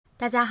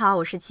大家好，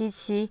我是七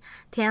七。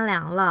天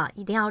凉了，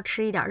一定要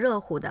吃一点热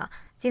乎的。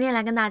今天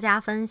来跟大家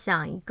分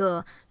享一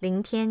个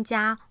零添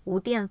加无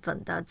淀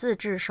粉的自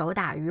制手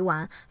打鱼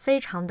丸，非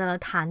常的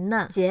弹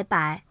嫩洁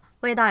白，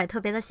味道也特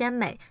别的鲜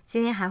美。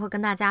今天还会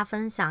跟大家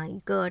分享一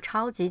个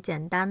超级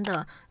简单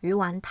的鱼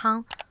丸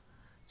汤，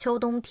秋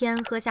冬天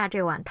喝下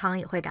这碗汤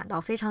也会感到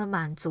非常的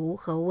满足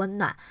和温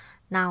暖。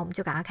那我们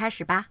就赶快开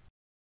始吧。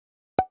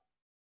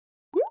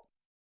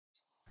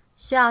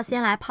需要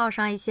先来泡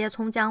上一些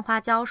葱姜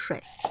花椒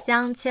水，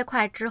将切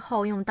块之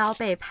后用刀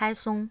背拍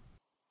松。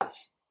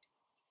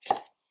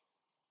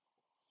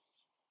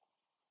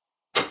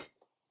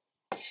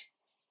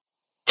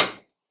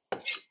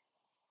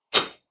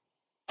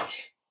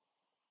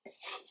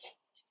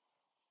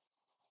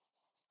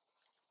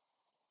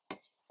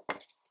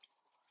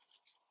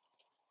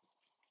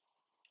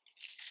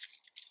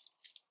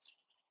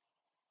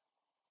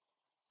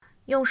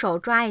用手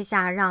抓一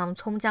下，让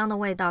葱姜的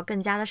味道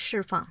更加的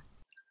释放。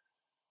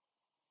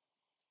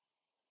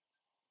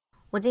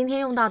我今天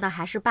用到的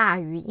还是鲅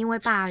鱼，因为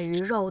鲅鱼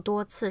肉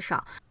多刺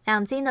少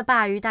，2斤的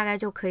鲅鱼大概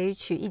就可以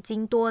取1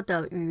斤多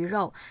的鱼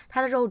肉，它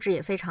的肉质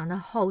也非常的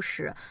厚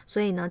实，所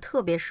以呢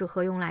特别适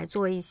合用来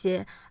做一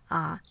些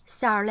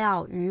馅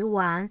料鱼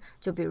丸，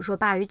就比如说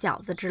鲅鱼饺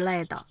子之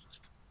类的。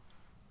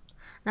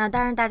那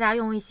当然大家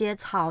用一些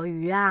草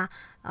鱼啊、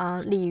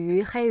鲤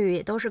鱼、黑鱼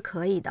也都是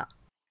可以的。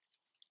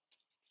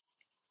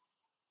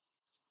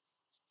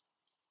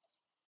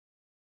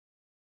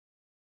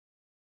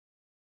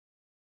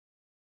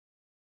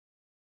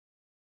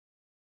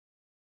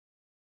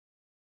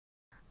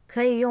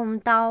可以用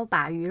刀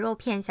把鱼肉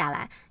片下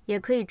来，也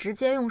可以直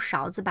接用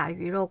勺子把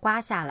鱼肉刮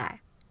下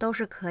来，都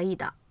是可以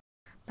的。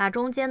把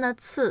中间的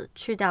刺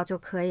去掉就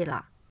可以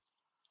了。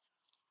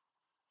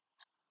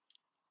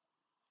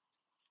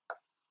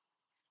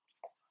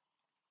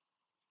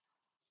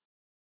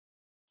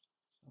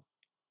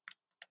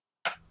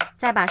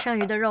再把剩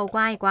余的肉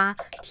刮一刮，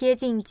贴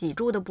近脊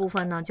柱的部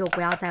分呢就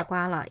不要再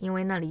刮了，因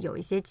为那里有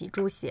一些脊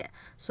柱血，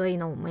所以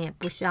呢我们也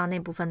不需要那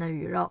部分的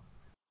鱼肉。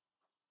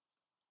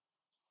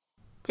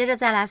接着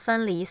再来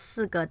分离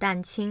4个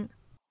蛋清，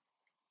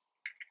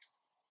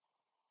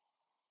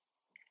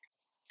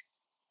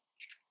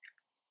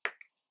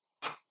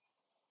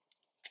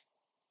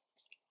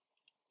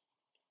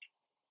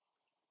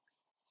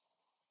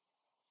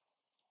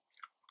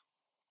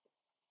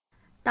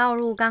倒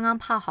入刚刚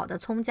泡好的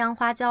葱姜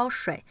花椒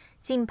水，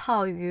浸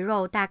泡鱼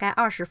肉大概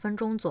20分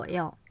钟左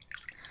右。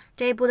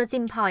这一步的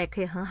浸泡也可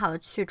以很好的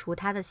去除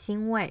它的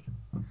腥味。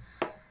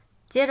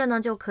接着呢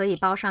就可以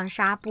包上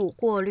纱布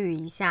过滤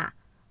一下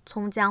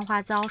葱姜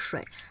花椒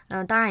水，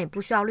当然也不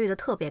需要滤得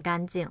特别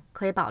干净，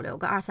可以保留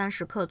个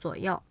20-30克左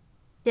右。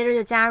接着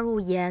就加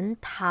入盐、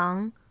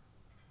糖、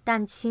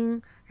蛋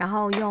清，然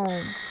后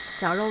用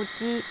绞肉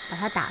机把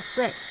它打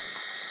碎。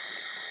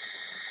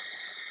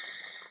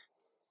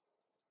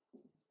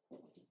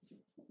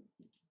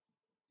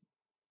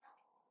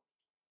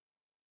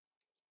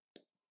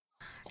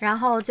然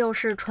后就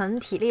是纯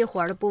体力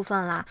活的部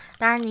分啦，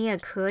当然你也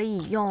可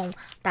以用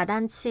打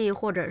蛋器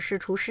或者是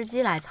除湿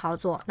机来操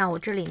作。那我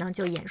这里呢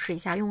就演示一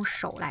下用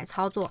手来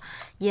操作，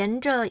沿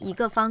着一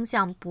个方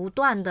向不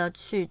断的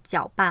去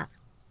搅拌，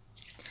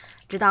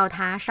直到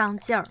它上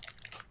劲儿。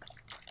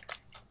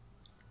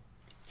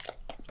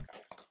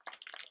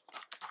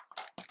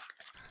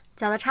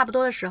搅得差不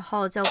多的时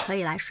候，就可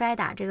以来摔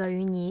打这个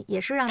鱼泥，也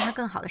是让它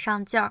更好的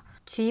上劲儿。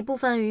取一部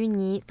分鱼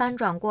泥翻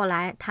转过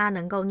来，它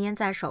能够粘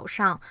在手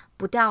上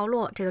不掉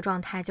落，这个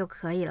状态就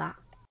可以了。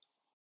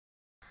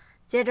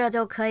接着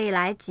就可以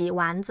来挤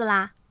丸子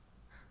啦，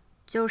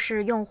就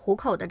是用虎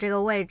口的这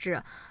个位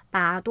置，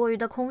把多余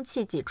的空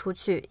气挤出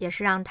去，也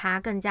是让它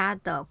更加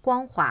的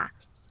光滑。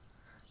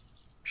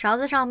勺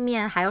子上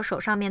面还有手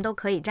上面都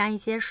可以沾一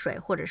些水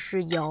或者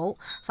是油，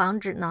防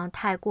止呢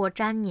太过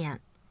粘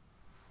黏。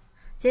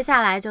接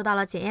下来就到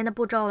了检验的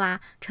步骤啦，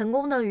成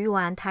功的鱼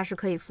丸它是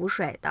可以浮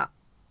水的。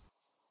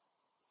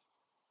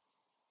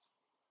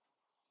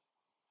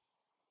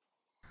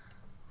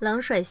冷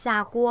水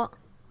下锅，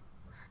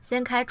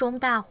先开中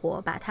大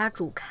火把它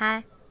煮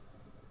开，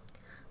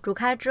煮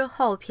开之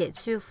后撇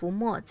去浮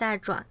沫，再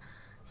转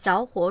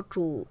小火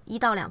煮1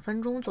到2分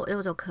钟左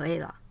右就可以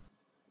了。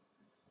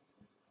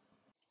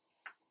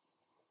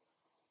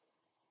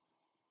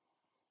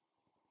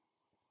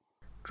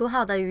煮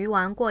好的鱼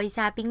丸过一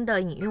下冰的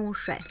饮用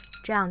水，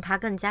这样它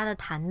更加的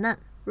弹嫩。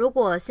如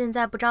果现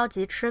在不着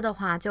急吃的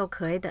话，就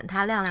可以等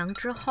它晾凉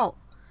之后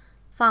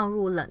放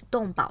入冷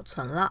冻保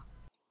存了。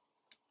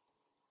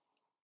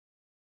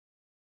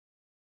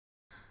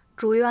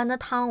煮鱼丸的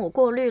汤我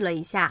过滤了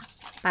一下，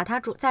把它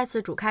再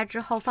次煮开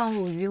之后放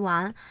入鱼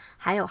丸，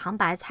还有杭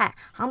白菜。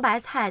杭白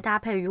菜搭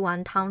配鱼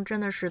丸汤真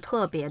的是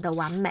特别的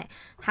完美，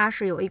它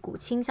是有一股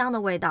清香的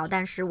味道，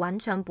但是完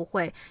全不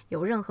会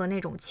有任何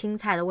那种青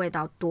菜的味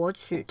道夺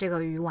取这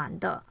个鱼丸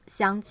的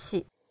香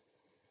气。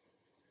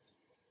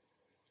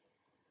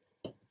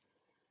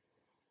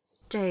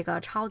这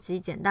个超级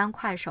简单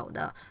快手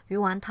的鱼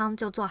丸汤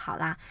就做好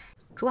啦。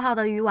煮好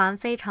的鱼丸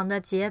非常的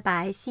洁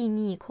白细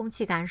腻，空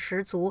气感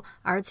十足，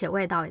而且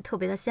味道也特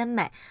别的鲜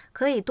美，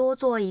可以多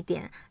做一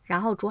点，然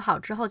后煮好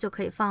之后就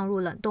可以放入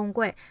冷冻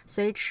柜，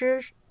随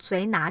吃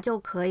随拿就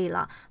可以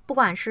了。不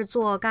管是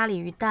做咖喱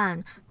鱼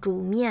蛋、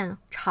煮面、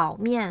炒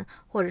面，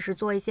或者是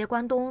做一些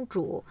关东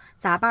煮、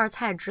杂拌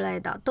菜之类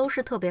的，都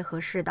是特别合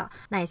适的。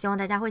那也希望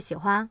大家会喜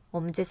欢，我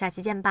们就下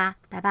期见吧，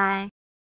拜拜。